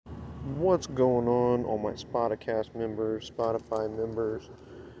What's going on, all my Spotify members,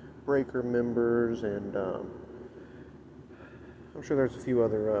 Breaker members, and I'm sure there's a few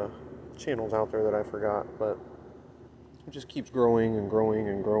other channels out there that I forgot, but it just keeps growing and growing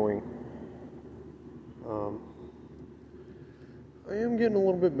and growing. I am getting a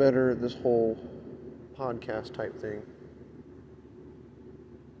little bit better at this whole podcast type thing.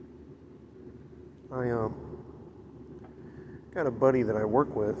 I got a buddy that I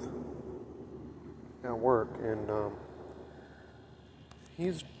work with at work, and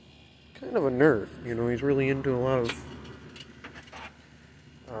he's kind of a nerd. He's really into a lot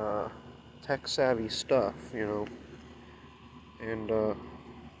of tech savvy stuff, and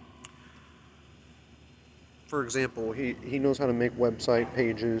for example, he knows how to make website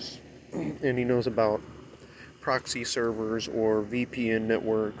pages, and he knows about proxy servers or VPN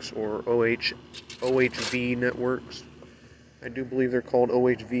networks or OHV networks. I do believe they're called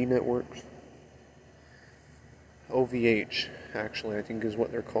OHV networks. OVH, actually, I think is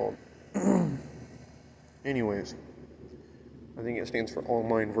what they're called. Anyways, I think it stands for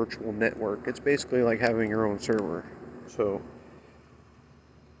Online Virtual Network. It's basically like having your own server. So,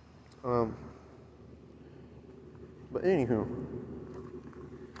 but anywho,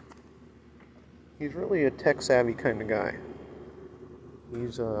 he's really a tech-savvy kind of guy.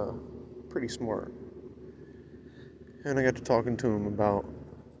 He's pretty smart. And I got to talking to him about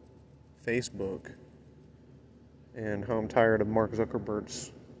Facebook and how I'm tired of Mark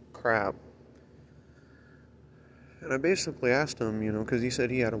Zuckerberg's crap. And I basically asked him, because he said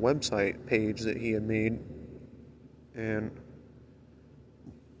he had a website page that he had made, and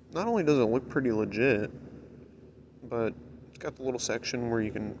not only does it look pretty legit, but it's got the little section where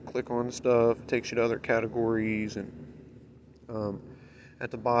you can click on stuff, it takes you to other categories, and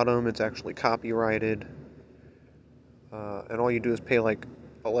at the bottom it's actually copyrighted, and all you do is pay like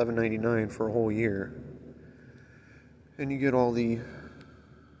 $11.99 for a whole year, and you get all the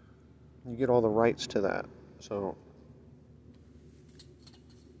rights to that. So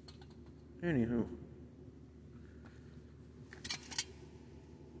anywho,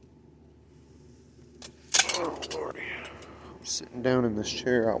 oh lordy, I'm sitting down in this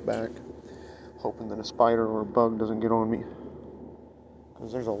chair out back, hoping that a spider or a bug doesn't get on me,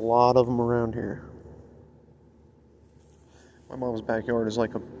 because there's a lot of them around here. My mom's backyard is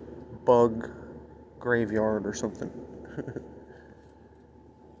like a bug graveyard or something.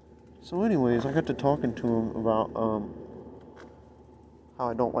 So anyways, I got to talking to him about how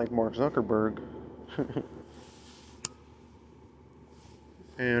I don't like Mark Zuckerberg.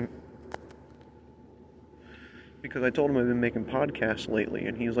 And because I told him I've been making podcasts lately,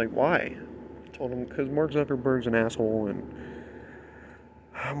 and he was like, why? I told him, because Mark Zuckerberg's an asshole, and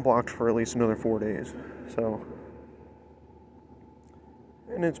I'm blocked for at least another 4 days. So,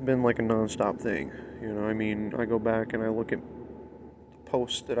 and it's been like a non-stop thing. I go back and I look at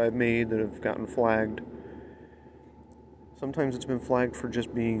posts that I've made that have gotten flagged. Sometimes it's been flagged for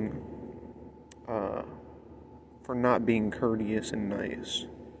just being, for not being courteous and nice.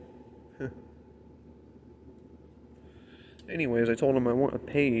 Anyways, I told him I want a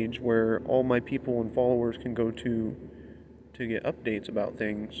page where all my people and followers can go to get updates about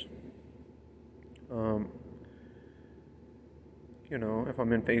things. If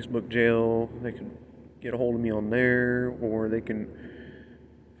I'm in Facebook jail, they can get a hold of me on there, or they can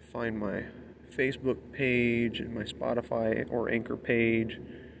find my Facebook page and my Spotify or Anchor page,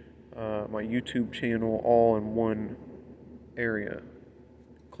 my YouTube channel, all in one area.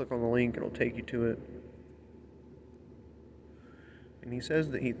 Click on the link, it'll take you to it. And he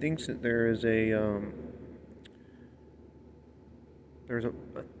says that he thinks that there's a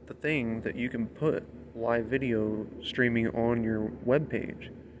thing that you can put live video streaming on your web page.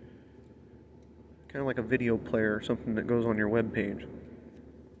 Kind of like a video player or something that goes on your web page.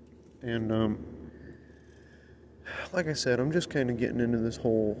 And like I said, I'm just kind of getting into this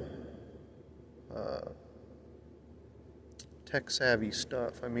whole tech savvy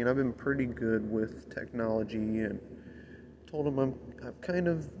stuff. I've been pretty good with technology, and told him I've kind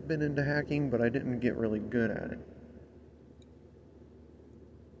of been into hacking, but I didn't get really good at it.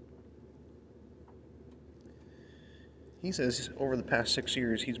 He says over the past 6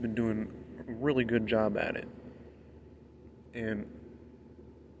 years he's been doing a really good job at it. And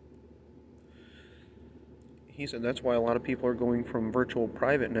he said that's why a lot of people are going from virtual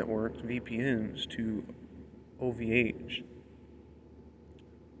private networks, VPNs, to OVH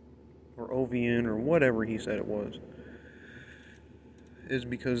or OVN or whatever he said it was, is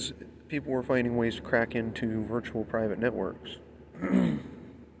because people were finding ways to crack into virtual private networks. And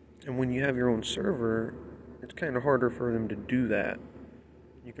when you have your own server, it's kind of harder for them to do that.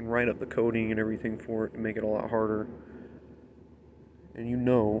 You can write up the coding and everything for it to make it a lot harder. And you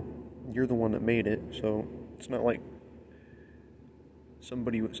know, you're the one that made it, so it's not like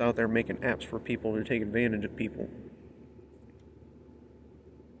somebody was out there making apps for people to take advantage of people.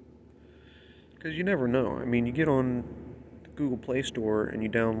 Because you never know. I mean, you get on the Google Play Store and you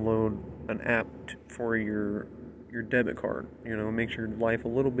download an app for your debit card. You know, it makes your life a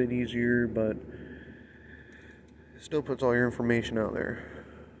little bit easier, but still puts all your information out there.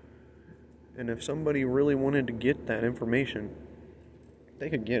 And if somebody really wanted to get that information, they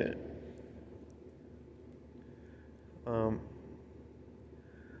could get it.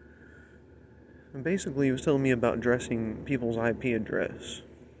 And basically, he was telling me about addressing people's IP address.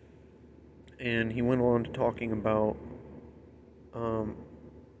 And he went on to talking about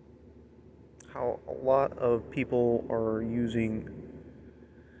how a lot of people are using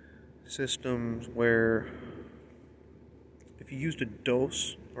systems where if you used a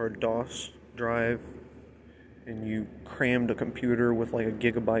DOS or a DOS drive and you crammed a computer with like a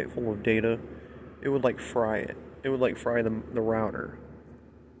gigabyte full of data, it would like fry it. It would like fry the router.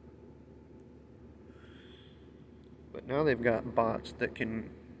 But now they've got bots that can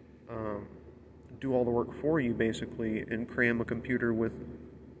do all the work for you basically and cram a computer with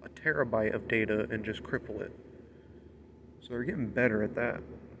a terabyte of data and just cripple it. So they're getting better at that.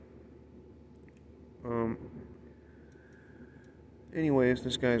 Anyways,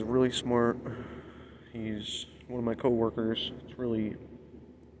 this guy's really smart. He's one of my coworkers. It's really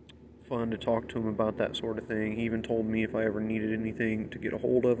fun to talk to him about that sort of thing. He even told me if I ever needed anything to get a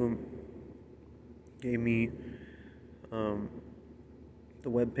hold of him. Gave me the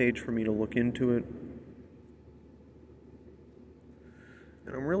web page for me to look into it.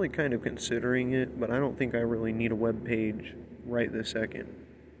 And I'm really kind of considering it, but I don't think I really need a web page right this second.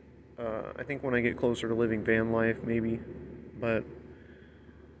 I think when I get closer to living van life, maybe. But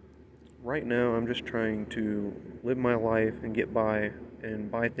right now, I'm just trying to live my life and get by and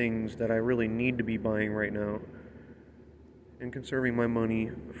buy things that I really need to be buying right now and conserving my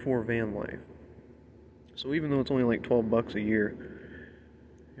money for van life. So even though it's only like $12 a year,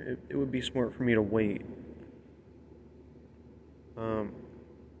 it would be smart for me to wait. And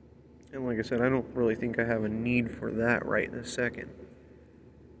like I said, I don't really think I have a need for that right this second.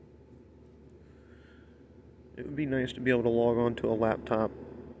 It would be nice to be able to log on to a laptop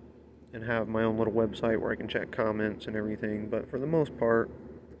and have my own little website where I can check comments and everything, but for the most part,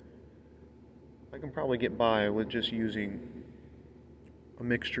 I can probably get by with just using a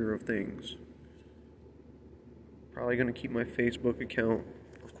mixture of things. Probably going to keep my Facebook account,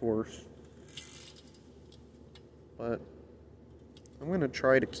 of course, but I'm going to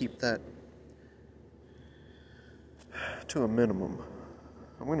try to keep that to a minimum.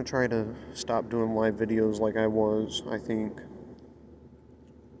 I'm going to try to stop doing live videos like I was, I think,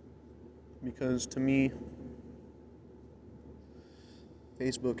 because to me,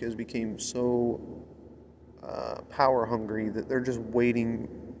 Facebook has become so power hungry that they're just waiting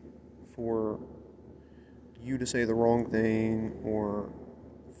for you to say the wrong thing or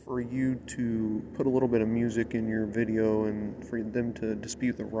for you to put a little bit of music in your video and for them to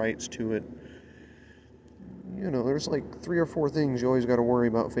dispute the rights to it. You know, there's like 3 or 4 things you always got to worry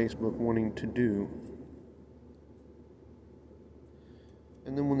about Facebook wanting to do.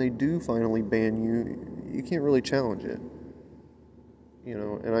 And then when they do finally ban you, you can't really challenge it. You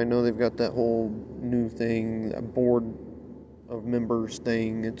know, and I know they've got that whole new thing, that board of members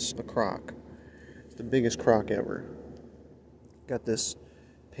thing. It's a crock. It's the biggest crock ever. Got this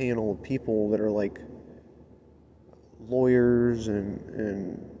panel of people that are like lawyers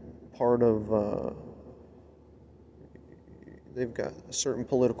and part of, they've got a certain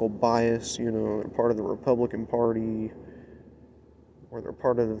political bias, you know, they're part of the Republican Party, or they're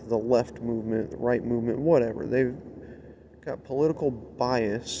part of the left movement, the right movement, whatever. They've got political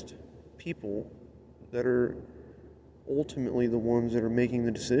biased people that are ultimately the ones that are making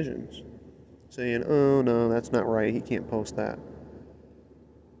the decisions, saying, oh no, that's not right, he can't post that.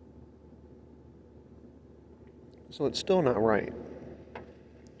 So it's still not right.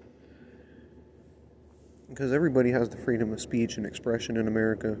 Because everybody has the freedom of speech and expression in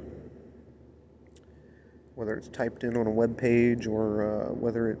America. Whether it's typed in on a web page or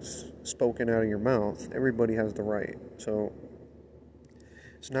whether it's spoken out of your mouth, everybody has the right. So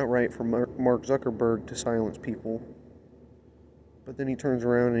it's not right for Mark Zuckerberg to silence people. But then he turns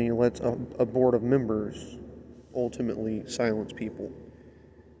around and he lets a board of members ultimately silence people.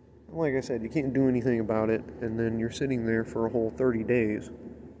 Like I said, you can't do anything about it, and then you're sitting there for a whole 30 days.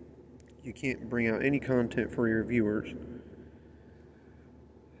 You can't bring out any content for your viewers.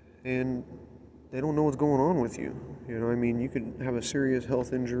 And they don't know what's going on with you. You know, I mean, you could have a serious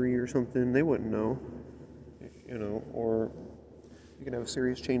health injury or something, they wouldn't know. You know, or you can have a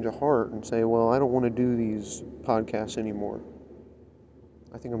serious change of heart and say, well, I don't want to do these podcasts anymore.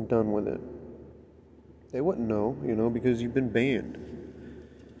 I think I'm done with it. They wouldn't know, you know, because you've been banned.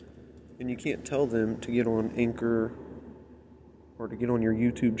 And you can't tell them to get on Anchor or to get on your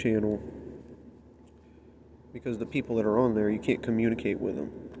YouTube channel, because the people that are on there, you can't communicate with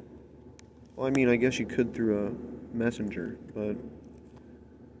them. Well, I mean, I guess you could through a messenger, but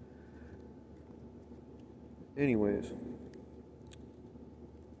anyways,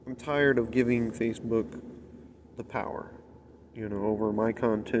 I'm tired of giving Facebook the power, you know, over my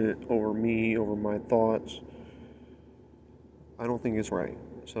content, over me, over my thoughts. I don't think it's right.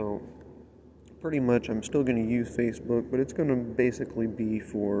 So, pretty much I'm still going to use Facebook, but it's going to basically be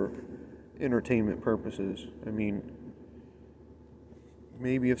for entertainment purposes. I mean,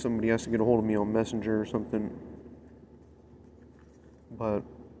 maybe if somebody has to get a hold of me on Messenger or something, but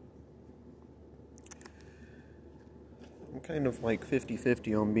I'm kind of like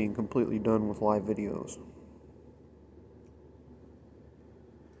 50-50 on being completely done with live videos.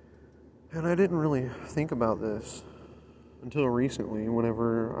 And I didn't really think about this until recently,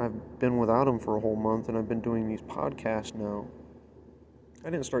 whenever I've been without them for a whole month and I've been doing these podcasts now.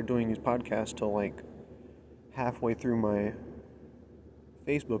 I didn't start doing these podcasts till like halfway through my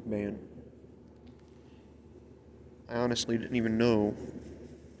Facebook ban. I honestly didn't even know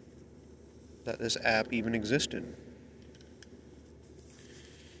that this app even existed.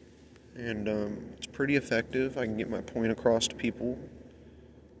 And it's pretty effective. I can get my point across to people.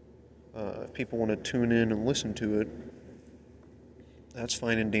 If people want to tune in and listen to it, that's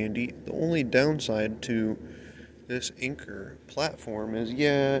fine and dandy. The only downside to this Anchor platform is,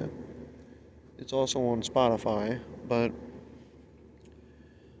 yeah, it's also on Spotify, but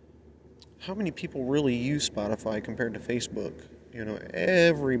how many people really use Spotify compared to Facebook? You know,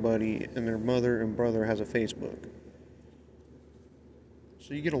 everybody and their mother and brother has a Facebook.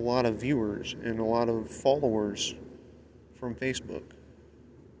 So you get a lot of viewers and a lot of followers from Facebook.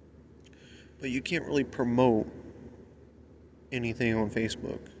 But you can't really promote anything on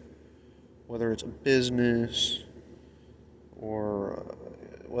Facebook, whether it's a business or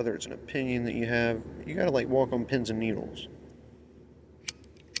whether it's an opinion that you have. You gotta like walk on pins and needles.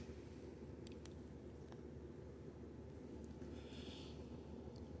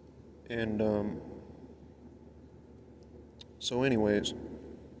 And so anyways,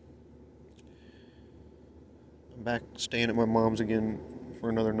 I'm back staying at my mom's again for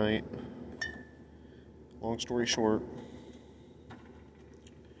another night. Long story short,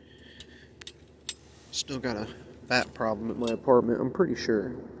 still got a bat problem at my apartment, I'm pretty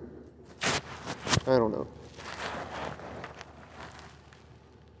sure. I don't know.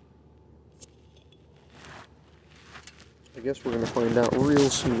 I guess we're gonna find out real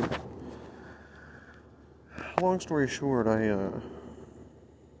soon. Long story short, I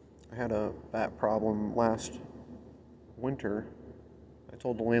had a bat problem last winter. I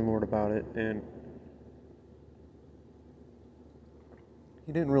told the landlord about it, and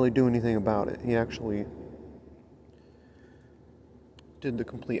he didn't really do anything about it. He actually did the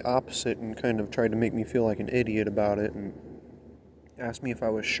complete opposite and kind of tried to make me feel like an idiot about it and asked me if I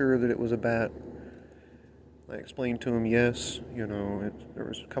was sure that it was a bat. I explained to him, yes, you know, there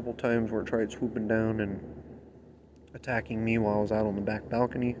was a couple times where it tried swooping down and attacking me while I was out on the back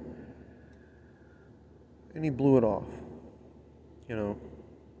balcony, and he blew it off. You know,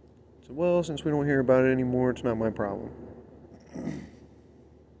 said, well, since we don't hear about it anymore, it's not my problem.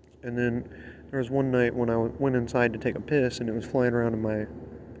 And then there was one night when I went inside to take a piss and it was flying around in my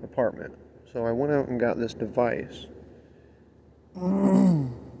apartment. So I went out and got this device.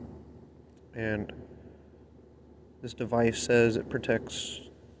 And this device says it protects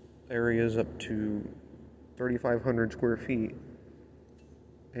areas up to 3,500 square feet.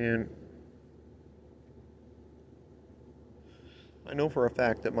 And I know for a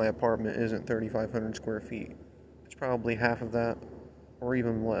fact that my apartment isn't 3,500 square feet. It's probably half of that, or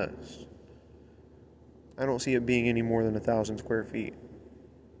even less. I don't see it being any more than 1,000 square feet.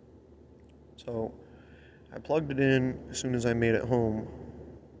 So I plugged it in as soon as I made it home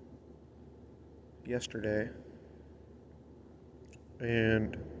yesterday,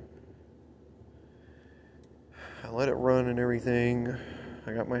 and I let it run and everything.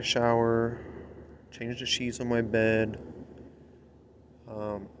 I got my shower, changed the sheets on my bed.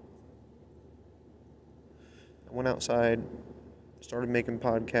 I went outside, started making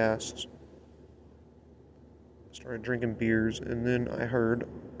podcasts, started drinking beers, and then I heard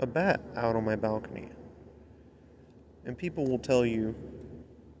a bat out on my balcony. And people will tell you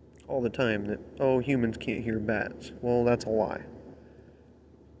all the time that, oh, humans can't hear bats. Well, that's a lie.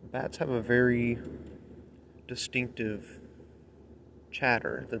 Bats have a very distinctive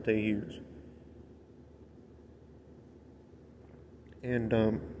chatter that they use.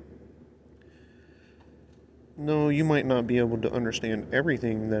 And, no, you might not be able to understand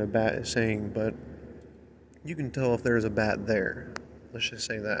everything that a bat is saying, but you can tell if there's a bat there. Let's just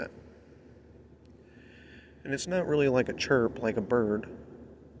say that. And it's not really like a chirp like a bird.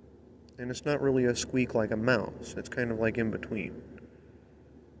 And it's not really a squeak like a mouse. It's kind of like in between.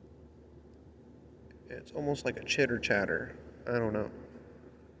 It's almost like a chitter chatter. I don't know.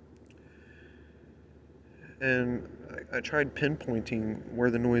 And I tried pinpointing where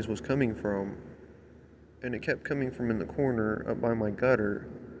the noise was coming from, and it kept coming from in the corner up by my gutter.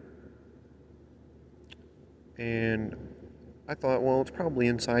 And I thought, well, it's probably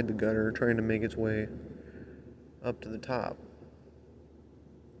inside the gutter trying to make its way up to the top.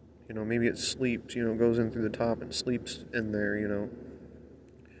 You know, maybe it sleeps, goes in through the top and sleeps in there.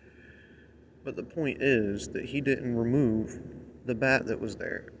 But the point is that he didn't remove the bat that was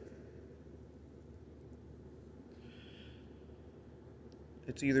there.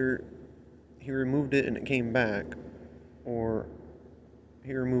 It's either he removed it and it came back, or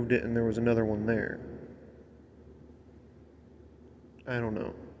he removed it and there was another one there. I don't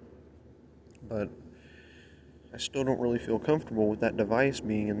know. But I still don't really feel comfortable with that device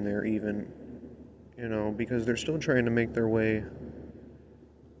being in there even, because they're still trying to make their way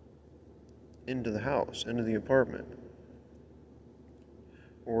into the house, into the apartment,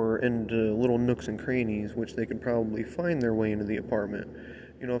 or into little nooks and crannies, which they could probably find their way into the apartment.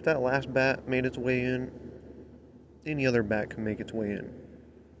 If that last bat made its way in, any other bat can make its way in.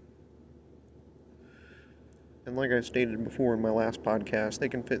 And like I stated before in my last podcast, they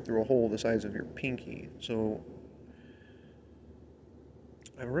can fit through a hole the size of your pinky. So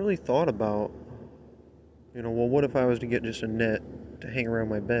I really thought about, well, what if I was to get just a net to hang around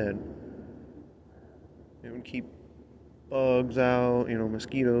my bed? It would keep bugs out,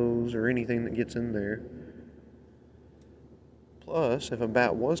 mosquitoes or anything that gets in there. Plus, if a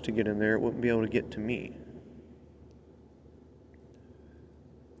bat was to get in there, it wouldn't be able to get to me.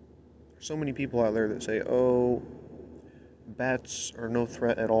 There's so many people out there that say, oh, bats are no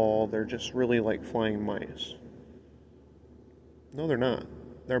threat at all. They're just really like flying mice. No, they're not.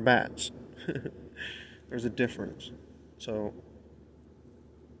 They're bats. There's a difference. So,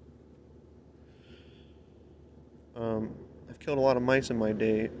 I've killed a lot of mice in my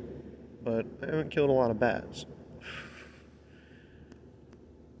day, but I haven't killed a lot of bats.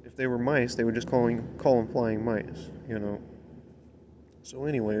 If they were mice, they would just call them flying mice, So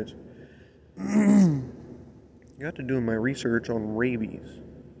anyways, got to doing my research on rabies,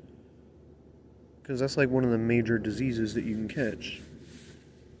 because that's like one of the major diseases that you can catch.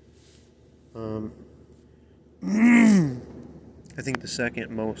 I think the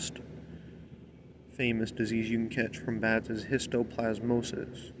second most famous disease you can catch from bats is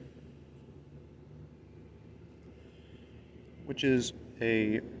histoplasmosis, which is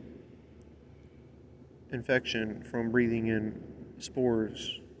a infection from breathing in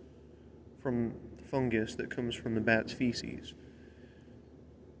spores from the fungus that comes from the bat's feces.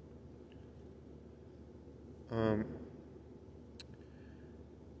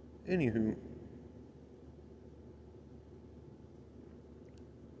 Anywho,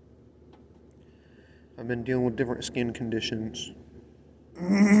 I've been dealing with different skin conditions,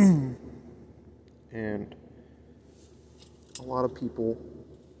 and a lot of people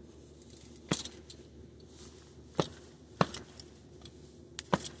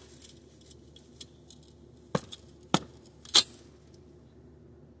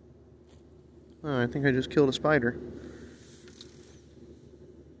I think I just killed a spider.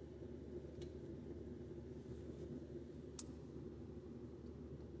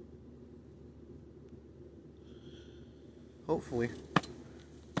 Hopefully.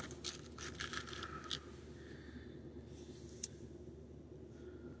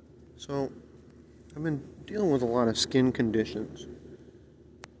 So, I've been dealing with a lot of skin conditions.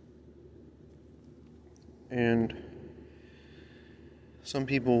 And some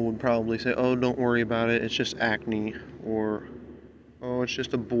people would probably say, oh, don't worry about it, it's just acne, or, oh, it's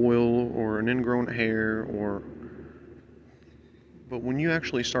just a boil, or an ingrown hair, or... But when you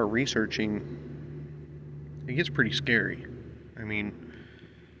actually start researching, it gets pretty scary. I mean,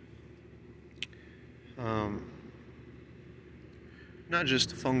 not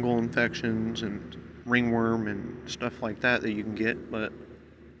just fungal infections and ringworm and stuff like that you can get, but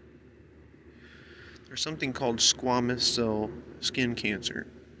there's something called squamous cell skin cancer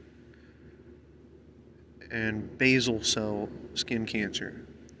and basal cell skin cancer.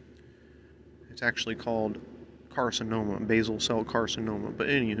 It's actually called carcinoma, basal cell carcinoma. But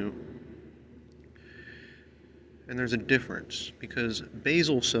anywho, and there's a difference because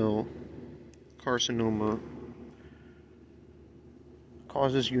basal cell carcinoma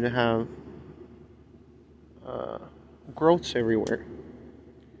causes you to have growths everywhere.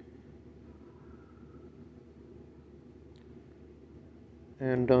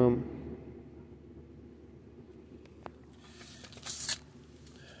 And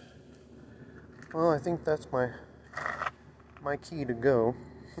well, I think that's my key to go.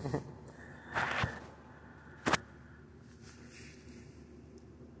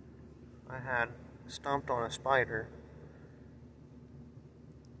 I had stomped on a spider,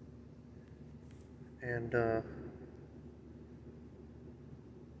 and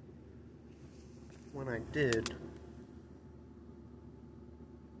when I did,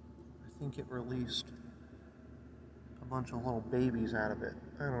 I think it released a bunch of little babies out of it.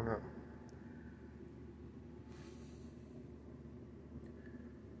 I don't know.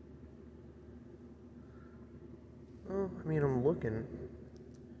 Well, I mean, I'm looking.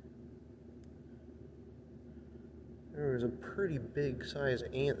 There was a pretty big size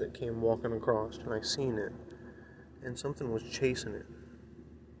ant that came walking across, and I seen it, and something was chasing it.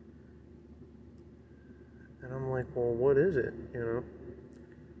 And I'm like, well, what is it, you know?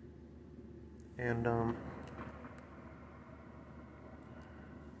 And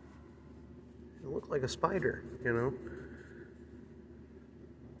it looked like a spider, you know?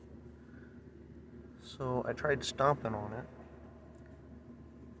 So I tried stomping on it,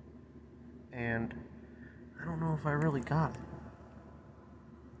 and I don't know if I really got it.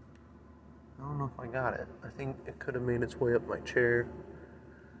 I don't know if I got it. I think it could have made its way up my chair.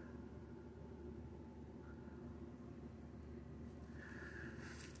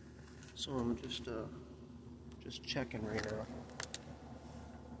 So I'm just checking right now.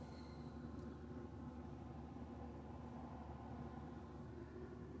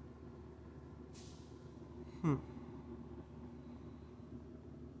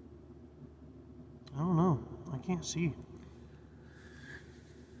 I don't know. I can't see.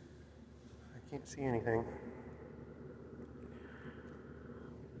 I can't see anything.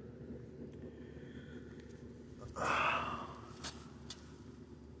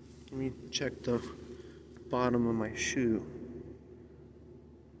 Let me check the bottom of my shoe.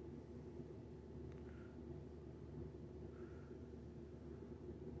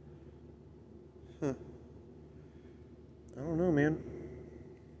 Huh. I don't know, man.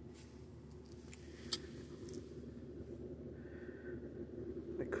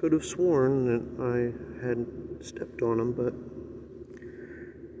 I could have sworn that I had stepped on them, but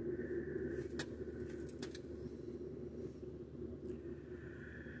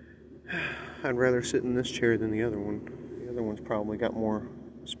I'd rather sit in this chair than the other one. The other one's probably got more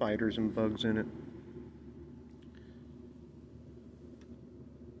spiders and bugs in it.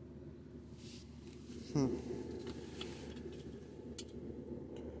 I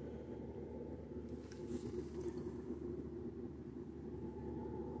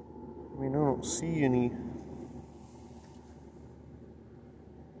mean, I don't see any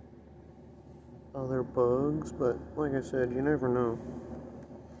other bugs, but like I said, you never know.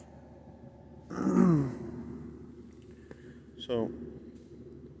 So,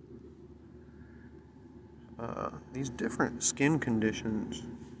 these different skin conditions,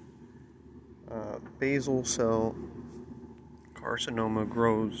 basal cell carcinoma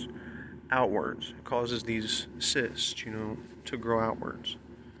grows outwards. It causes these cysts, you know, to grow outwards,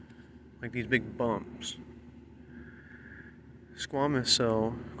 like these big bumps. Squamous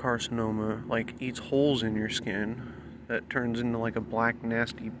cell carcinoma, like, eats holes in your skin that turns into like a black,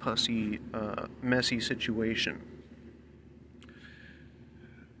 nasty, pussy, messy situation.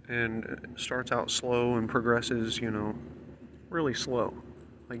 And it starts out slow and progresses, you know, really slow.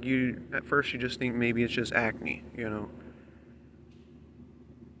 Like, at first you just think maybe it's just acne, you know.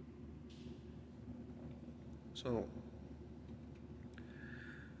 So,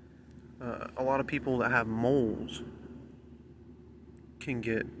 a lot of people that have moles can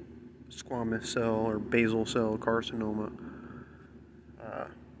get squamous cell or basal cell carcinoma,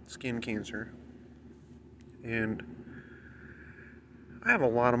 skin cancer. And I have a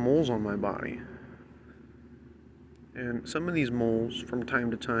lot of moles on my body. And some of these moles, from time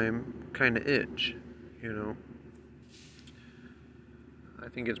to time, kind of itch, you know. I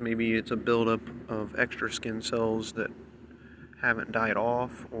think it's a buildup of extra skin cells that haven't died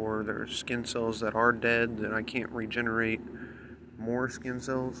off, or there's skin cells that are dead that I can't regenerate more skin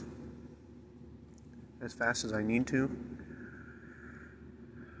cells as fast as I need to.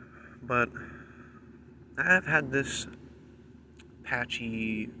 But I have had this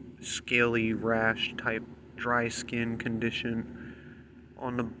patchy scaly rash type dry skin condition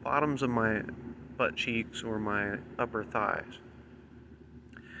on the bottoms of my butt cheeks or my upper thighs.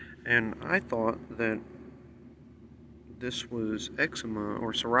 And I thought that this was eczema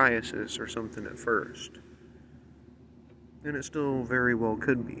or psoriasis or something at first. And it still very well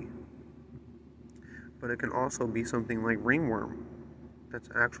could be. But it can also be something like ringworm. That's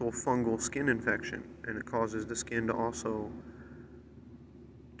actual fungal skin infection, and it causes the skin to also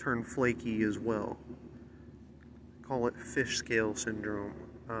turn flaky as well. Call it fish scale syndrome,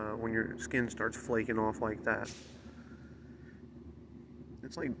 when your skin starts flaking off like that.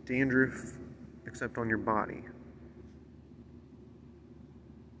 It's like dandruff, except on your body.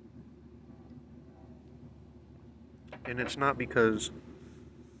 And it's not because,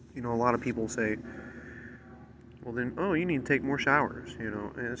 a lot of people say, well then, you need to take more showers,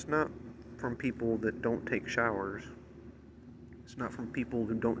 And it's not from people that don't take showers. It's not from people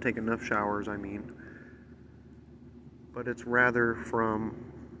who don't take enough showers, But it's rather from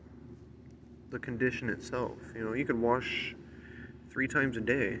the condition itself. You could wash 3 times a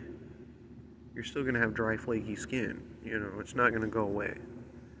day. You're still going to have dry, flaky skin. It's not going to go away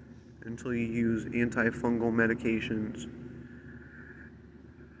until you use antifungal medications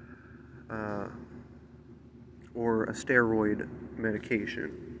or a steroid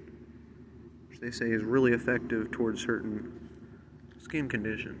medication, which they say is really effective towards certain skin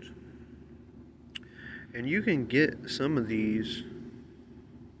conditions. And you can get some of these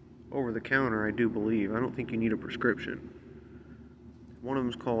over the counter, I do believe. I don't think you need a prescription. One of them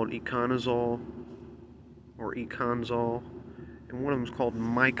is called Econazole or Econzol, and one of them is called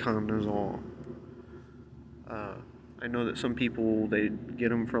Myconazole. I know that some people, they get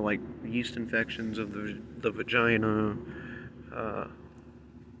them for like yeast infections of the vagina,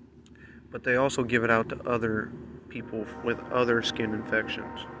 but they also give it out to other people with other skin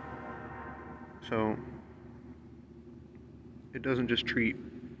infections. So it doesn't just treat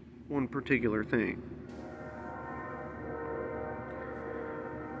one particular thing.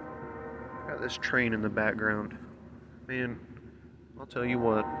 Got this train in the background. Man, I'll tell you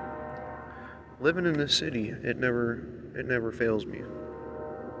what. Living in this city, it never fails me.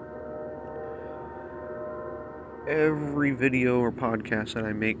 Every video or podcast that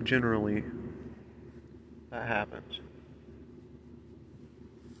I make, generally, that happens.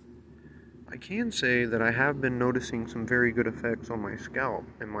 I can say that I have been noticing some very good effects on my scalp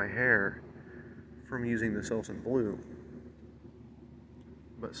and my hair from using the Selsun Blue.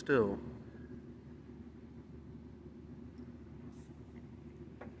 But still,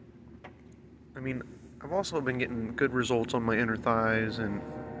 I've also been getting good results on my inner thighs, and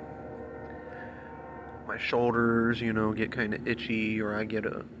my shoulders, get kind of itchy, or I get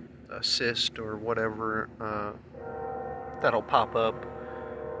a cyst or whatever that'll pop up.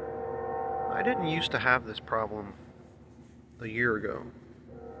 I didn't used to have this problem a year ago,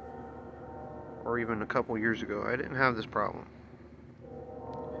 or even a couple years ago. I didn't have this problem.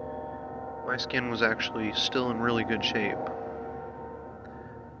 My skin was actually still in really good shape.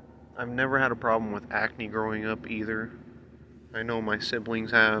 I've never had a problem with acne growing up either. I know my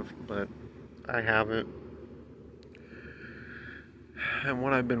siblings have, but I haven't. And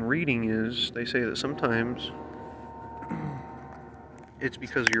what I've been reading is, they say that sometimes it's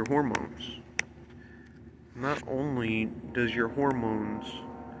because of your hormones. Not only does your hormones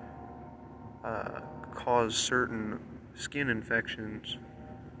cause certain skin infections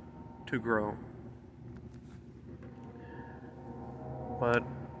to grow, but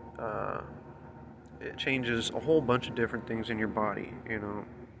it changes a whole bunch of different things in your body.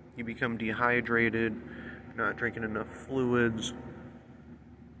 You become dehydrated, you're not drinking enough fluids.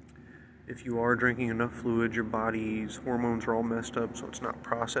 If you are drinking enough fluids, your body's hormones are all messed up, so it's not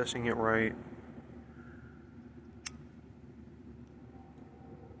processing it right.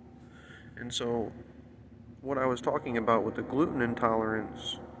 And so, what I was talking about with the gluten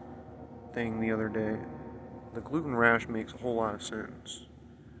intolerance thing the other day, the gluten rash makes a whole lot of sense.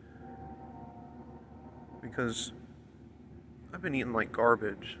 Because I've been eating like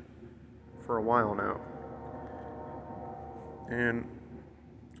garbage for a while now. And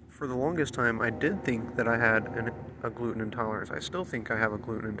for the longest time, I did think that I had a gluten intolerance. I still think I have a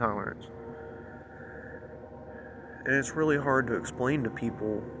gluten intolerance. And it's really hard to explain to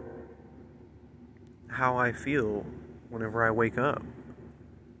people how I feel whenever I wake up.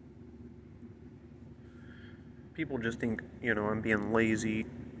 People just think, I'm being lazy.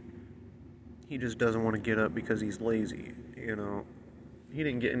 He just doesn't want to get up because he's lazy, He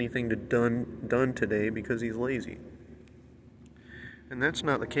didn't get anything done today because he's lazy. And that's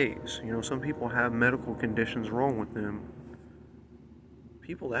not the case. Some people have medical conditions wrong with them.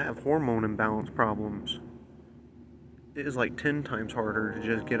 people that have hormone imbalance problems, it is like 10 times harder to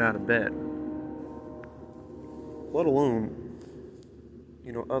just get out of bed, let alone,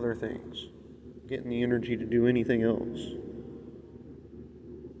 other things, getting the energy to do anything else.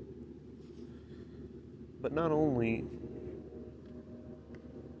 But not only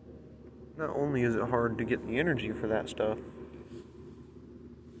is it hard to get the energy for that stuff,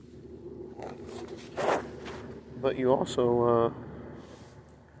 but you also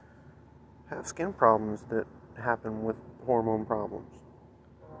have skin problems that happen with hormone problems.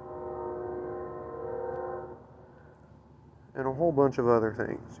 And a whole bunch of other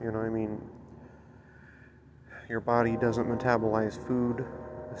things, your body doesn't metabolize food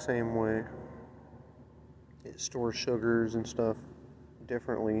the same way. It stores sugars and stuff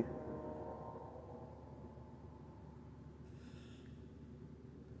differently.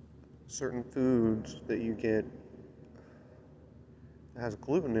 Certain foods that you get that has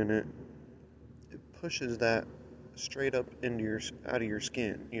gluten in it, it pushes that straight up out of your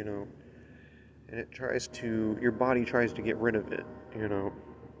skin, and your body tries to get rid of it, and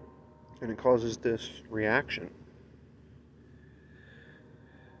it causes this reaction.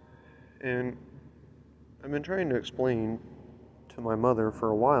 And I've been trying to explain to my mother for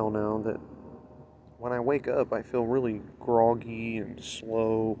a while now that when I wake up, I feel really groggy and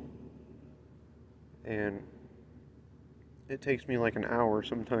slow, and it takes me like an hour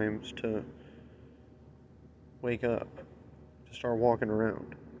sometimes to wake up, to start walking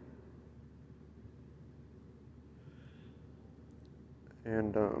around.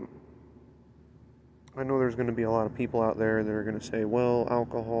 And I know there's going to be a lot of people out there that are going to say, well,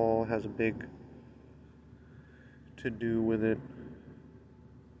 alcohol has a big to do with it.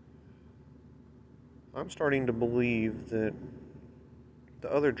 I'm starting to believe that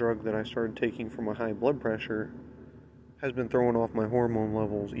the other drug that I started taking for my high blood pressure has been throwing off my hormone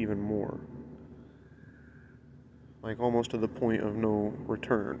levels even more. Like almost to the point of no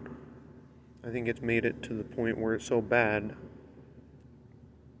return. I think it's made it to the point where it's so bad.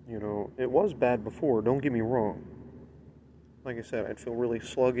 It was bad before, don't get me wrong. Like I said, I'd feel really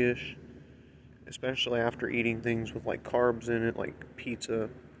sluggish, especially after eating things with like carbs in it, like pizza.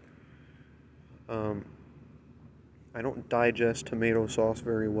 I don't digest tomato sauce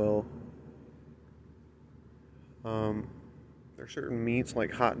very well. There's certain meats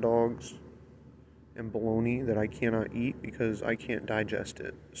like hot dogs and bologna that I cannot eat because I can't digest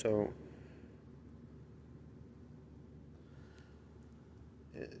it. So,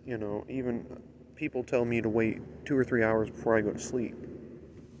 even people tell me to wait 2 or 3 hours before I go to sleep.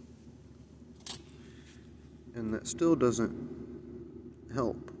 And that still doesn't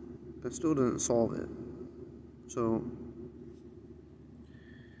help. That still doesn't solve it. So,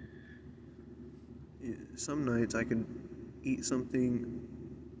 some nights I could eat something,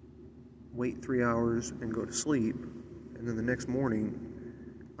 wait 3 hours, and go to sleep, and then the next morning,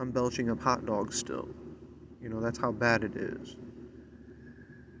 I'm belching up hot dogs still. That's how bad it is.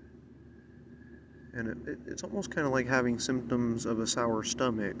 And it's almost kind of like having symptoms of a sour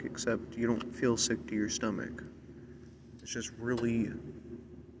stomach, except you don't feel sick to your stomach. It's just really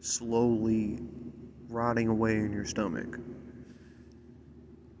slowly rotting away in your stomach.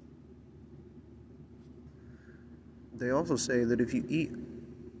 They also say that if you eat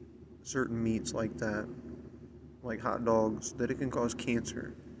certain meats like that, like hot dogs, that it can cause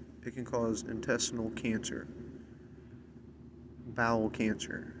cancer. It can cause intestinal cancer, bowel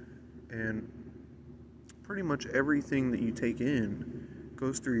cancer, and pretty much everything that you take in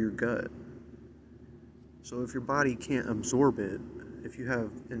goes through your gut. So if your body can't absorb it, if you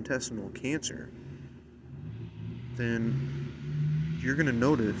have intestinal cancer, then you're going to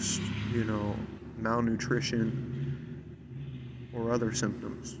notice, malnutrition or other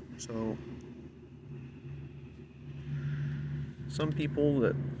symptoms. So some people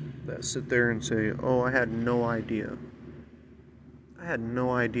that sit there and say, oh, I had no idea. I had no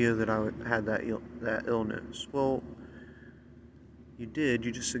idea that I had that illness. Well, you did.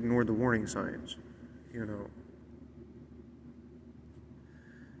 You just ignored the warning signs.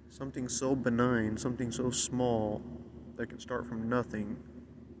 Something so benign, something so small that can start from nothing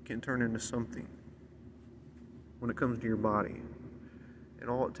can turn into something when it comes to your body. And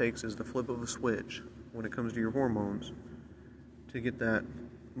all it takes is the flip of a switch when it comes to your hormones to get that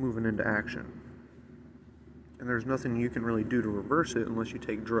moving into action. And there's nothing you can really do to reverse it unless you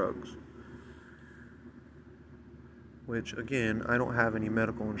take drugs. Which, again, I don't have any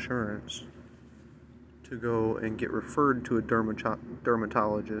medical insurance to go and get referred to a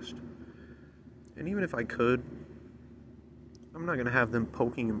dermatologist. And even if I could, I'm not going to have them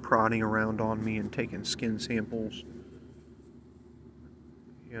poking and prodding around on me and taking skin samples.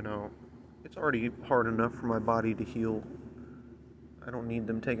 You know, it's already hard enough for my body to heal. I don't need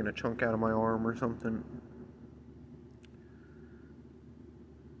them taking a chunk out of my arm or something.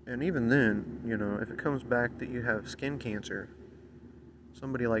 And even then, if it comes back that you have skin cancer,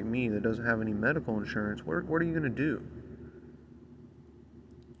 somebody like me that doesn't have any medical insurance, what are you going to do?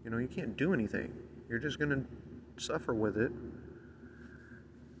 You can't do anything. You're just going to suffer with it.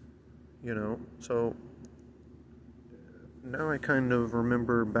 So now I kind of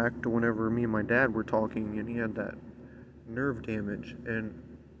remember back to whenever me and my dad were talking and he had that nerve damage, and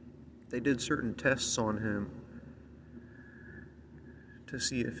they did certain tests on him to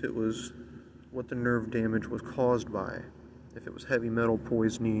see if it was what the nerve damage was caused by, if it was heavy metal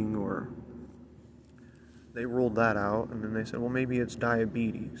poisoning, or they ruled that out, and then they said, well, maybe it's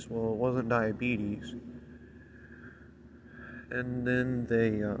diabetes. Well, it wasn't diabetes. And then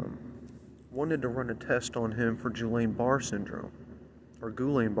they wanted to run a test on him for Guillain-Barré syndrome, or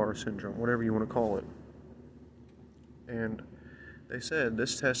Guillain-Barré syndrome, whatever you want to call it. And they said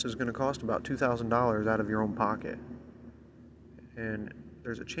this test is going to cost about $2,000 out of your own pocket. And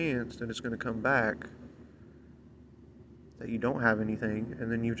there's a chance that it's going to come back that you don't have anything,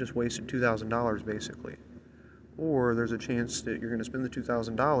 and then you've just wasted $2,000 basically. Or there's a chance that you're going to spend the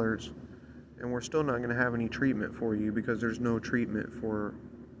 $2,000 and we're still not going to have any treatment for you because there's no treatment for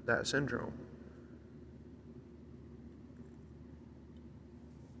that syndrome.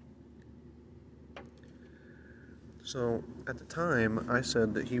 So at the time, I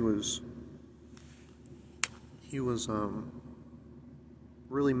said that he was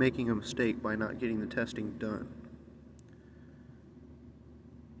really making a mistake by not getting the testing done.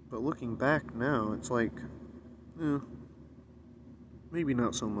 But looking back now, it's like, maybe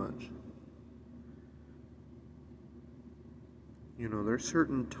not so much. There's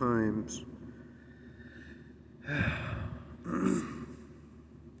certain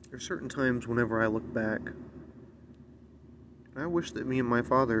times whenever I look back, I wish that me and my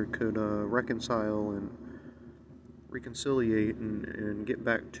father could reconcile and reconciliate and get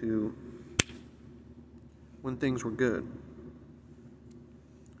back to when things were good.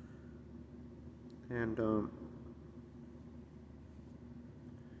 And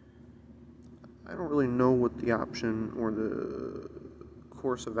I don't really know what the option or the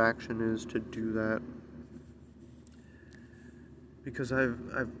course of action is to do that, because I've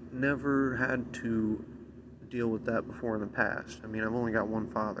never had to deal with that before in the past. I mean, I've only got one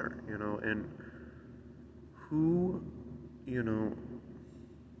father, and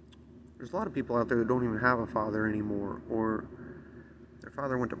there's a lot of people out there that don't even have a father anymore, or their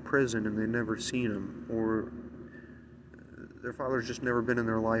father went to prison and they never seen him, or their father's just never been in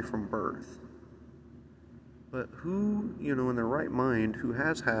their life from birth. But who, in their right mind, who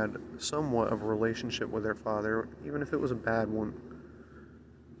has had somewhat of a relationship with their father, even if it was a bad one,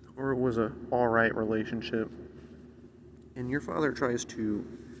 or it was a alright relationship, and your father tries to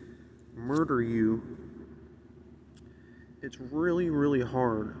murder you, it's really, really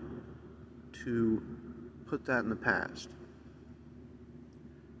hard to put that in the past.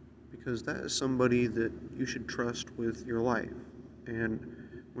 Because that is somebody that you should trust with your life. And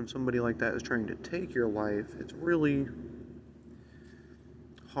when somebody like that is trying to take your life, it's really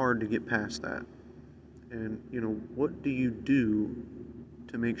hard to get past that. And, what do you do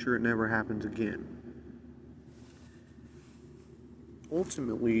to make sure it never happens again?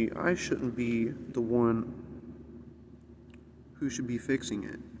 Ultimately, I shouldn't be the one who should be fixing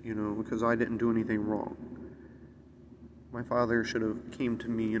it, because I didn't do anything wrong. My father should have came to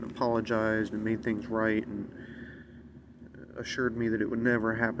me and apologized and made things right and assured me that it would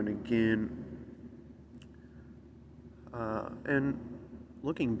never happen again. And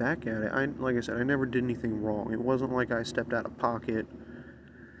looking back at it, like I said, I never did anything wrong. It wasn't like I stepped out of pocket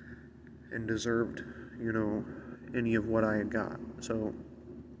and deserved, any of what I had got. So,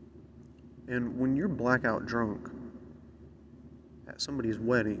 and when you're blackout drunk at somebody's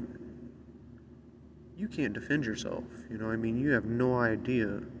wedding, you can't defend yourself. You have no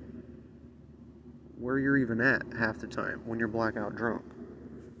idea where you're even at half the time when you're blackout drunk.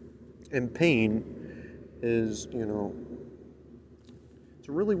 And pain is, it's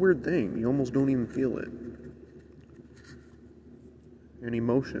a really weird thing. You almost don't even feel it. And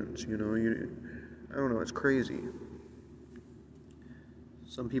emotions, I don't know, it's crazy.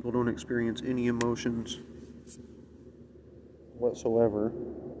 Some people don't experience any emotions whatsoever.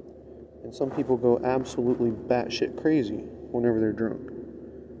 And some people go absolutely batshit crazy whenever they're drunk.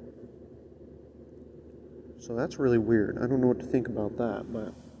 So that's really weird. I don't know what to think about that,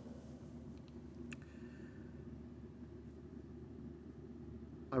 but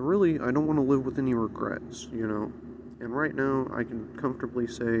I don't want to live with any regrets, And right now, I can comfortably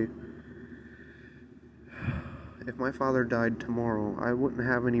say, if my father died tomorrow, I wouldn't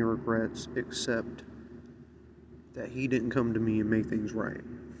have any regrets except that he didn't come to me and make things right.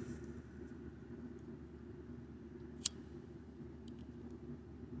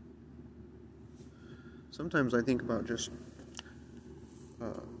 Sometimes I think about just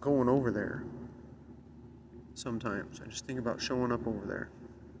going over there. Sometimes I just think about showing up over there.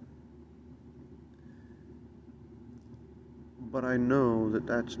 But I know that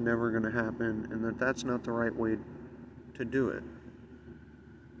that's never going to happen, and that that's not the right way to do it.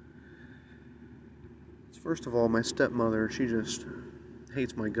 First of all, my stepmother, she just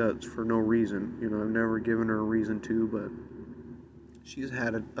hates my guts for no reason. You know, I've never given her a reason to, but she's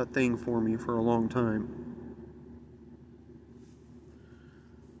had a thing for me for a long time.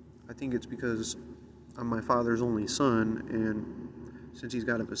 I think it's because I'm my father's only son, and since he's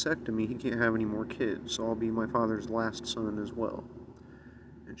got a vasectomy, he can't have any more kids, so I'll be my father's last son as well.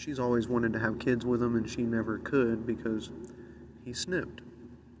 And she's always wanted to have kids with him, and she never could because he snipped.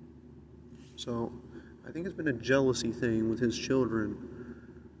 So I think it's been a jealousy thing with his children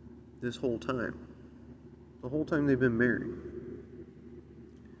this whole time. The whole time they've been married.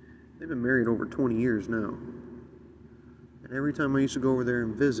 They've been married over 20 years now. And every time I used to go over there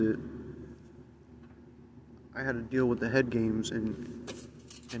and visit, I had to deal with the head games and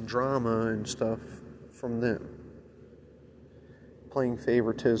drama and stuff from them. Playing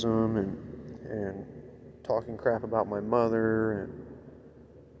favoritism and talking crap about my mother and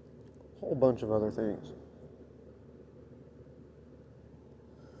a whole bunch of other things.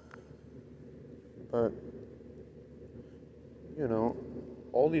 But, you know,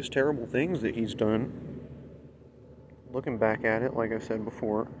 all these terrible things that he's done, looking back at it, like I said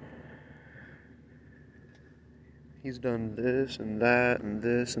before, he's done this and that and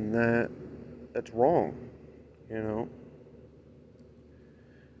this and that. That's wrong, you know.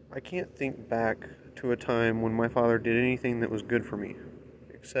 I can't think back to a time when my father did anything that was good for me,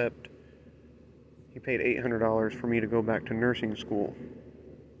 except he paid $800 for me to go back to nursing school.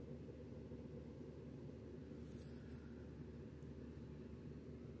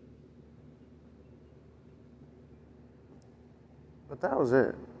 But that was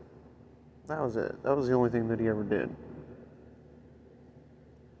it. That was it. That was the only thing that he ever did.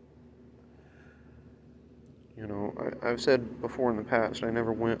 You know, I've said before in the past, I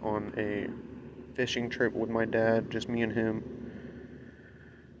never went on a fishing trip with my dad, just me and him.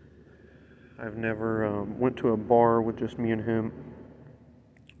 I've never went to a bar with just me and him,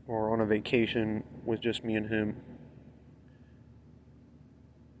 or on a vacation with just me and him.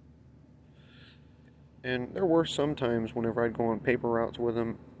 And there were some times whenever I'd go on paper routes with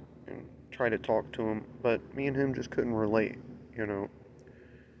him and try to talk to him, but me and him just couldn't relate, you know.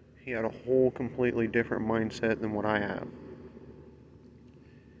 He had a whole completely different mindset than what I have.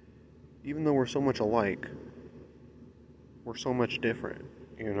 Even though we're so much alike, we're so much different,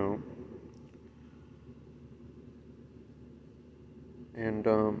 you know. And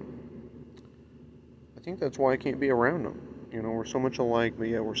I think that's why I can't be around him. You know, we're so much alike, but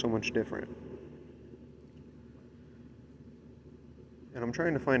yet we're so much different. And I'm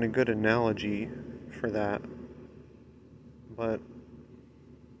trying to find a good analogy for that, but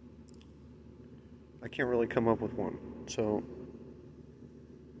I can't really come up with one. So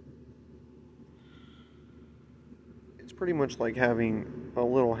it's pretty much like having a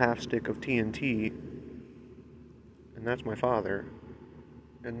little half stick of TNT, and that's my father.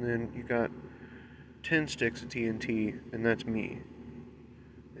 And then you got 10 sticks of TNT, and that's me.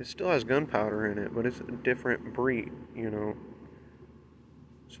 It still has gunpowder in it, but it's a different breed, you know.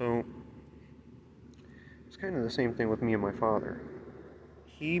 So it's kind of the same thing with me and my father.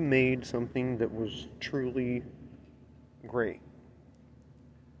 He made something that was truly great,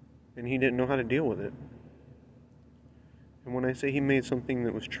 and he didn't know how to deal with it. And when I say he made something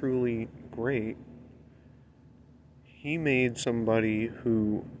that was truly great, he made somebody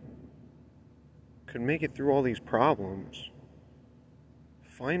who could make it through all these problems,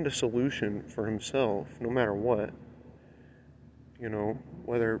 find a solution for himself, no matter what. You know,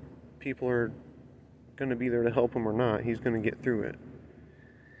 whether people are going to be there to help him or not, he's going to get through it.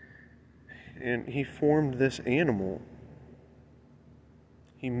 And he formed this animal.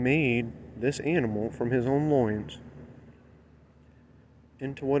 He made this animal from his own loins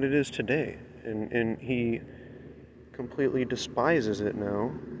into what it is today. And he completely despises it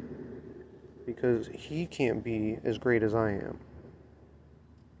now because he can't be as great as I am.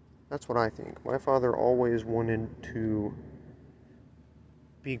 That's what I think. My father always wanted to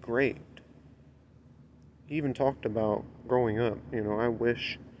be great. He even talked about growing up, you know, I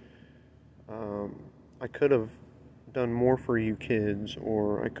wish I could have done more for you kids,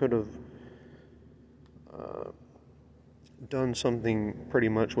 or I could have done something pretty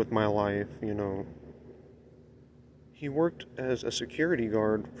much with my life, you know. He worked as a security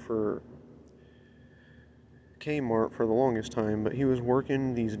guard for Kmart for the longest time, but he was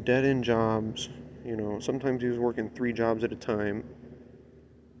working these dead-end jobs, you know. Sometimes he was working 3 jobs at a time.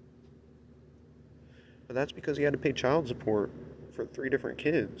 But that's because he had to pay child support for 3 different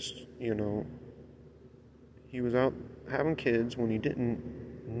kids, you know. He was out having kids when he didn't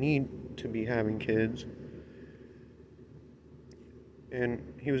need to be having kids.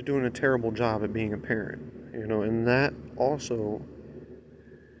 And he was doing a terrible job at being a parent, you know, and that also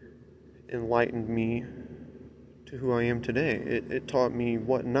enlightened me to who I am today. It taught me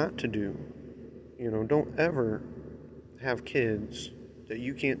what not to do. You know, don't ever have kids that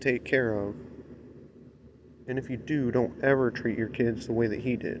you can't take care of. And if you do, don't ever treat your kids the way that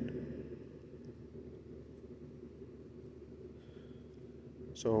he did.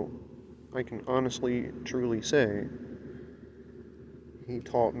 So, I can honestly, truly say, he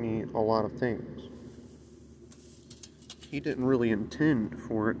taught me a lot of things. He didn't really intend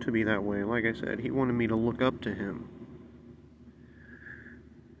for it to be that way. Like I said, he wanted me to look up to him.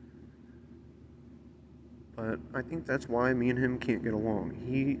 But I think that's why me and him can't get along.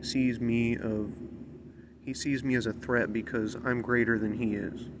 He sees me as a threat because I'm greater than he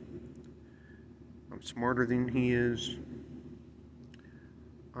is. I'm smarter than he is.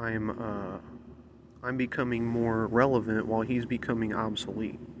 I'm becoming more relevant while he's becoming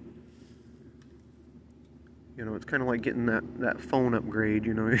obsolete. You know, it's kind of like getting that phone upgrade.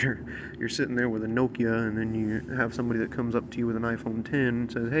 You know, you're sitting there with a Nokia, and then you have somebody that comes up to you with an iPhone 10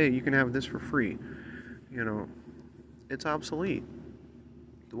 and says, "Hey, you can have this for free." You know, it's obsolete.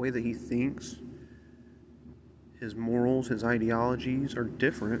 The way that he thinks, his morals, his ideologies are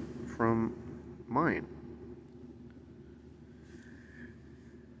different from mine.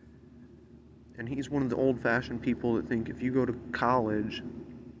 And he's one of the old-fashioned people that think if you go to college,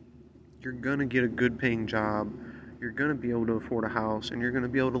 you're going to get a good-paying job, you're going to be able to afford a house, and you're going to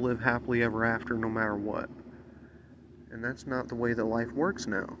be able to live happily ever after no matter what. And that's not the way that life works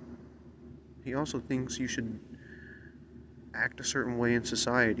now. He also thinks you should act a certain way in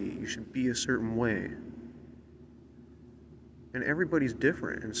society. You should be a certain way. And everybody's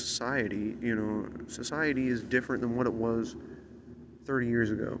different in society. You know, society is different than what it was 30 years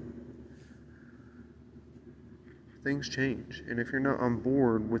ago. Things change. And if you're not on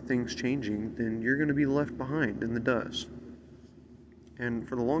board with things changing, then you're going to be left behind in the dust. And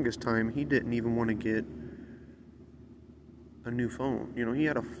for the longest time, he didn't even want to get a new phone. You know, he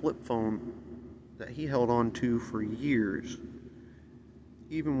had a flip phone that he held on to for years.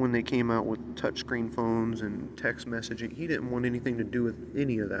 Even when they came out with touchscreen phones and text messaging, he didn't want anything to do with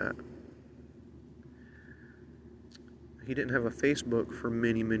any of that. He didn't have a Facebook for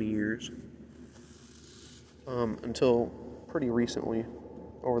many, many years. Until pretty recently,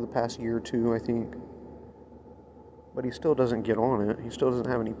 over the past year or two, I think. But he still doesn't get on it. He still doesn't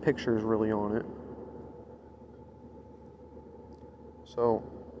have any pictures really on it. So,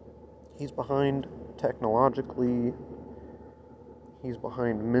 he's behind technologically, he's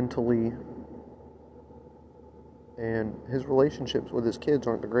behind mentally, and his relationships with his kids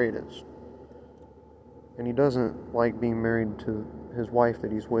aren't the greatest. And he doesn't like being married to his wife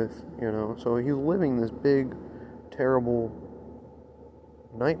that he's with, you know. So he's living this big, terrible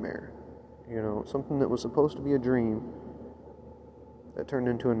nightmare, you know, something that was supposed to be a dream that turned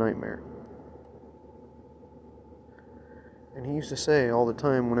into a nightmare. And he used to say all the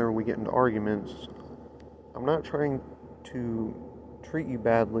time whenever we get into arguments, I'm not trying to treat you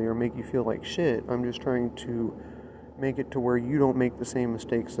badly or make you feel like shit. I'm just trying to make it to where you don't make the same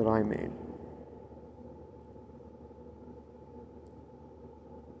mistakes that I made.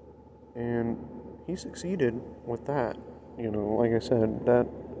 And he succeeded with that. You know, like I said, that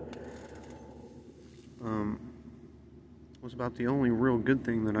was about the only real good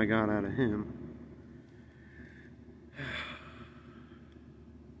thing that I got out of him.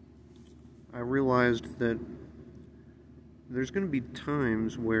 I realized that there's going to be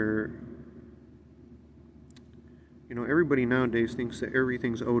times where, you know, everybody nowadays thinks that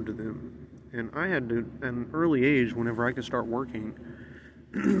everything's owed to them. And I had to, at an early age, whenever I could start working,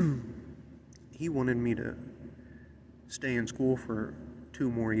 he wanted me to stay in school for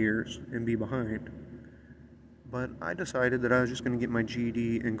 2 more years and be behind. But I decided that I was just going to get my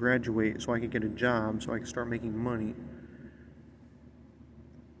GED and graduate so I could get a job, so I could start making money.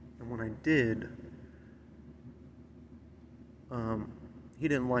 And when I did, he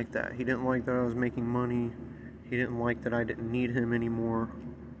didn't like that. He didn't like that I was making money. He didn't like that I didn't need him anymore.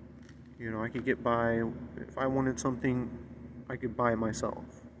 I could get by. If I wanted something, I could buy it myself.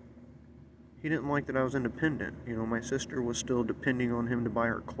 He didn't like that I was independent. My sister was still depending on him to buy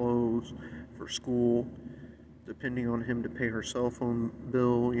her clothes for school, depending on him to pay her cell phone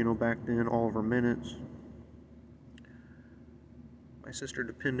bill, back then, all of her minutes. My sister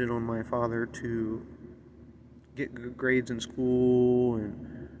depended on my father to get good grades in school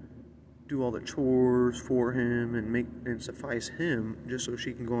and do all the chores for him and suffice him just so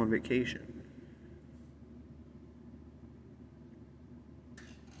she can go on vacation.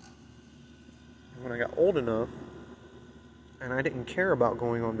 When I got old enough and I didn't care about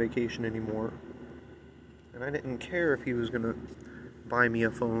going on vacation anymore, and I didn't care if he was going to buy me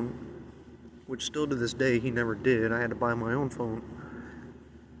a phone, which still to this day he never did. I had to buy my own phone.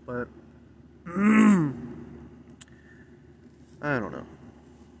 But I don't know.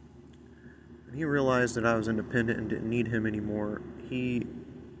 When he realized that I was independent and didn't need him anymore, he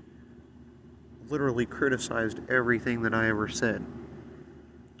literally criticized everything that I ever said.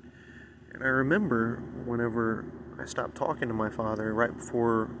 And I remember whenever I stopped talking to my father right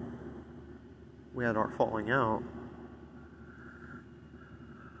before we had our falling out,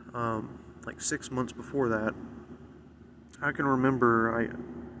 like 6 months before that, I can remember I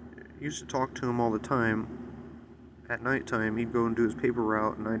used to talk to him all the time. At nighttime, he'd go and do his paper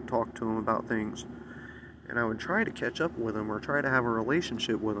route, and I'd talk to him about things. And I would try to catch up with him or try to have a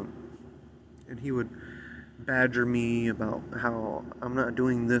relationship with him. And he would badger me about how I'm not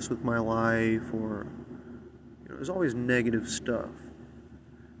doing this with my life, or it was always negative stuff.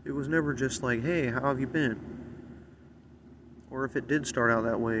 It was never just like, hey, how have you been? Or if it did start out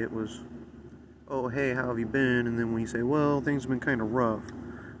that way, it was, oh, hey, how have you been? And then when you say, well, things have been kind of rough.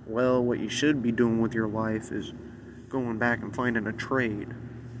 Well, what you should be doing with your life is going back and finding a trade.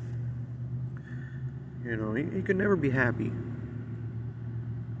 He could never be happy.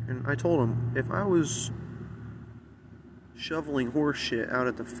 And I told him, if I was shoveling horse shit out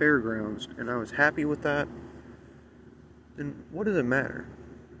at the fairgrounds and I was happy with that, then what does it matter?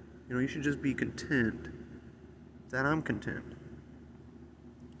 You should just be content that I'm content.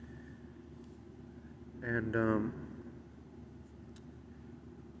 And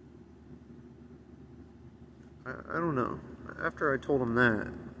I don't know. After I told him that,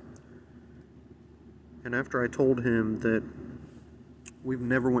 and after I told him that we've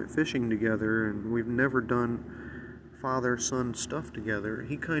never went fishing together and we've never done father-son stuff together,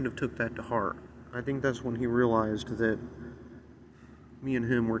 he kind of took that to heart. I think that's when he realized that me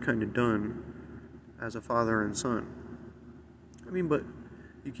and him were kind of done as a father and son. But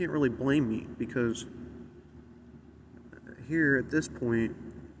you can't really blame me, because here at this point,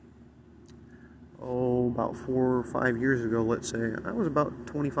 about 4 or 5 years ago, let's say, I was about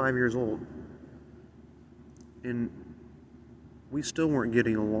 25 years old. And we still weren't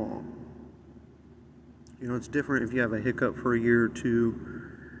getting along. It's different if you have a hiccup for a year or two.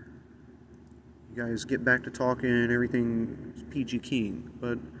 You guys get back to talking and everything's peachy keen.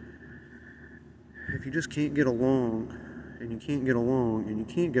 But if you just can't get along, and you can't get along, and you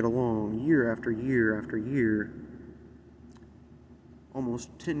can't get along year after year after year, almost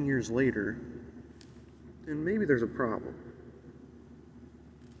 10 years later, then maybe there's a problem.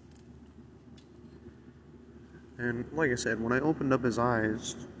 And like I said, when I opened up his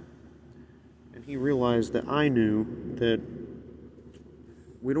eyes and he realized that I knew that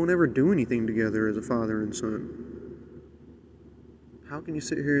we don't ever do anything together as a father and son. How can you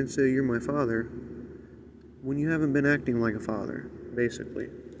sit here and say you're my father when you haven't been acting like a father, basically?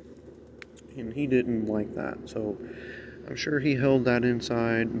 And he didn't like that, so I'm sure he held that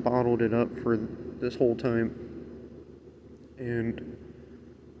inside and bottled it up for this whole time. And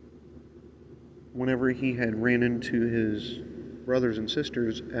whenever he had ran into his brothers and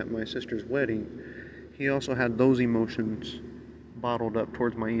sisters at my sister's wedding, he also had those emotions bottled up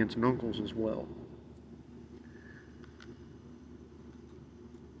towards my aunts and uncles as well.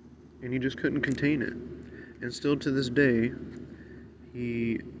 And he just couldn't contain it. And still to this day,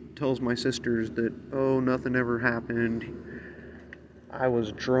 he tells my sisters that, oh, nothing ever happened. I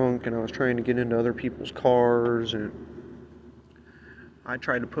was drunk and I was trying to get into other people's cars, and I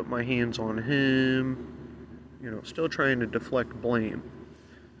tried to put my hands on him, still trying to deflect blame.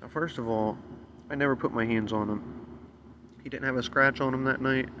 Now, first of all, I never put my hands on him. He didn't have a scratch on him that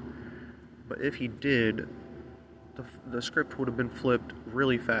night, but if he did, the script would have been flipped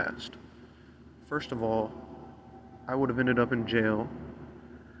really fast. First of all, I would have ended up in jail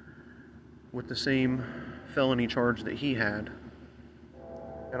with the same felony charge that he had,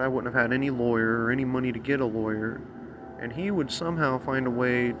 and I wouldn't have had any lawyer or any money to get a lawyer, and he would somehow find a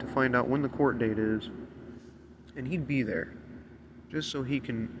way to find out when the court date is, and he'd be there just so he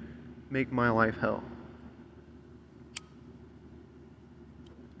can make my life hell.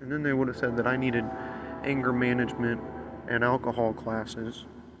 And then they would have said that I needed anger management and alcohol classes.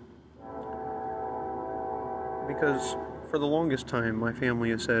 Because for the longest time, my family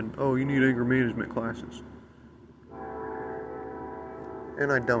has said, oh, you need anger management classes.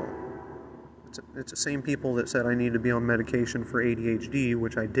 And I don't. It's the same people that said I need to be on medication for ADHD,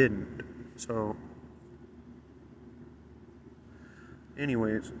 which I didn't. So,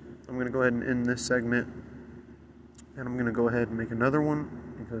 anyways, I'm going to go ahead and end this segment. And I'm going to go ahead and make another one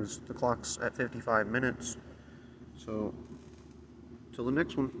because the clock's at 55 minutes. So, till the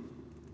next one.